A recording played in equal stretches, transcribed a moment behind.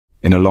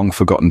In a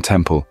long-forgotten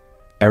temple,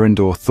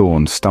 Eryndor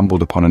Thorne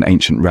stumbled upon an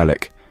ancient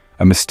relic,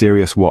 a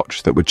mysterious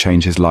watch that would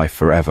change his life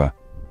forever.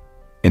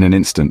 In an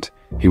instant,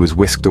 he was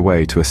whisked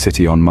away to a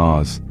city on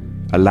Mars,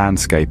 a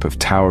landscape of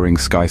towering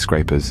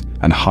skyscrapers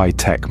and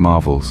high-tech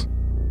marvels.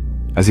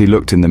 As he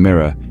looked in the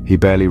mirror, he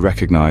barely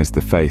recognized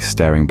the face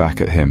staring back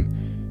at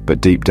him,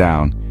 but deep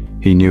down,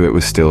 he knew it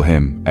was still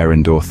him,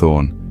 Eryndor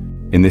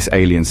Thorne. In this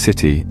alien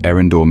city,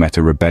 Eryndor met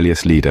a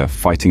rebellious leader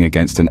fighting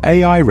against an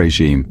AI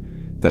regime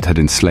that had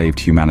enslaved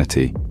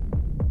humanity.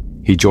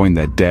 He joined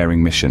their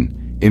daring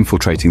mission,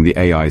 infiltrating the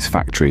AI's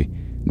factory,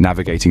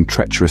 navigating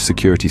treacherous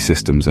security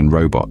systems and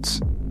robots.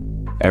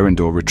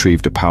 Eryndor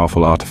retrieved a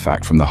powerful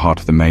artifact from the heart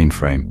of the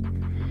mainframe.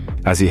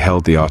 As he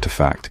held the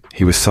artifact,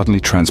 he was suddenly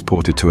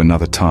transported to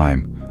another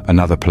time,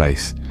 another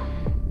place,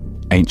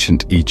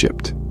 ancient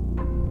Egypt.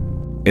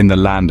 In the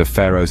land of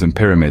pharaohs and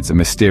pyramids, a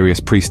mysterious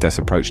priestess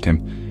approached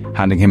him,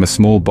 handing him a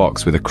small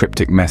box with a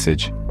cryptic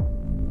message.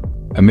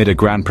 Amid a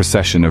grand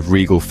procession of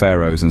regal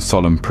pharaohs and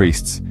solemn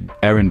priests,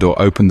 Eryndor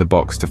opened the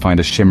box to find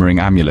a shimmering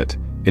amulet,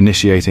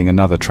 initiating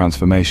another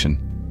transformation.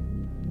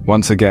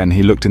 Once again,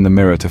 he looked in the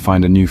mirror to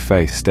find a new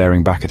face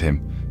staring back at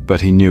him,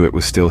 but he knew it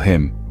was still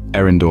him,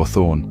 Eryndor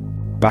Thorne.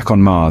 Back on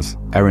Mars,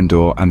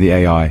 Eryndor and the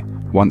AI,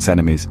 once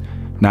enemies,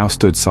 now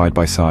stood side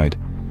by side.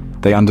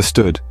 They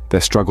understood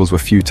their struggles were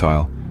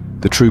futile.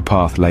 The true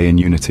path lay in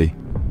unity.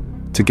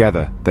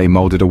 Together, they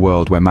molded a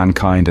world where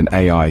mankind and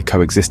AI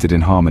coexisted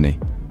in harmony.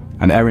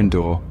 And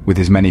Eryndor, with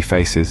his many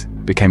faces,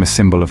 became a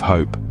symbol of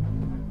hope.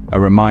 A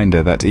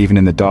reminder that even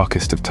in the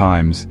darkest of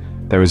times,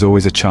 there is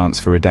always a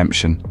chance for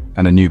redemption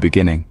and a new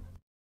beginning.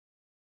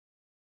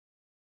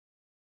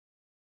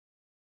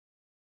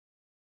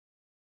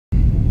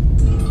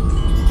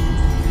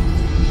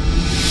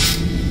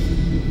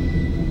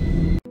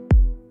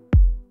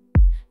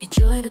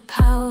 Enjoy the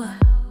power,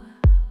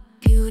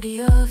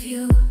 beauty of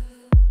you.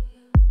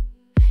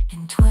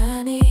 In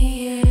 20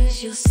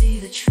 years you'll see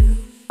the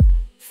truth.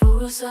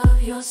 Photos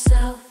of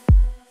yourself,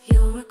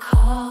 you'll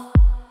recall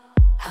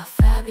how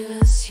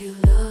fabulous you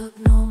look,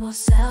 no more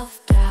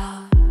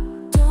self-doubt.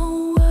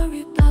 Don't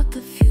worry about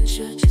the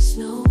future, just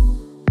know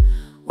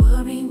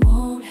worry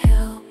won't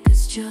help,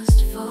 it's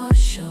just for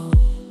show.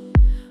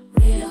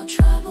 Real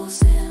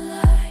troubles in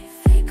life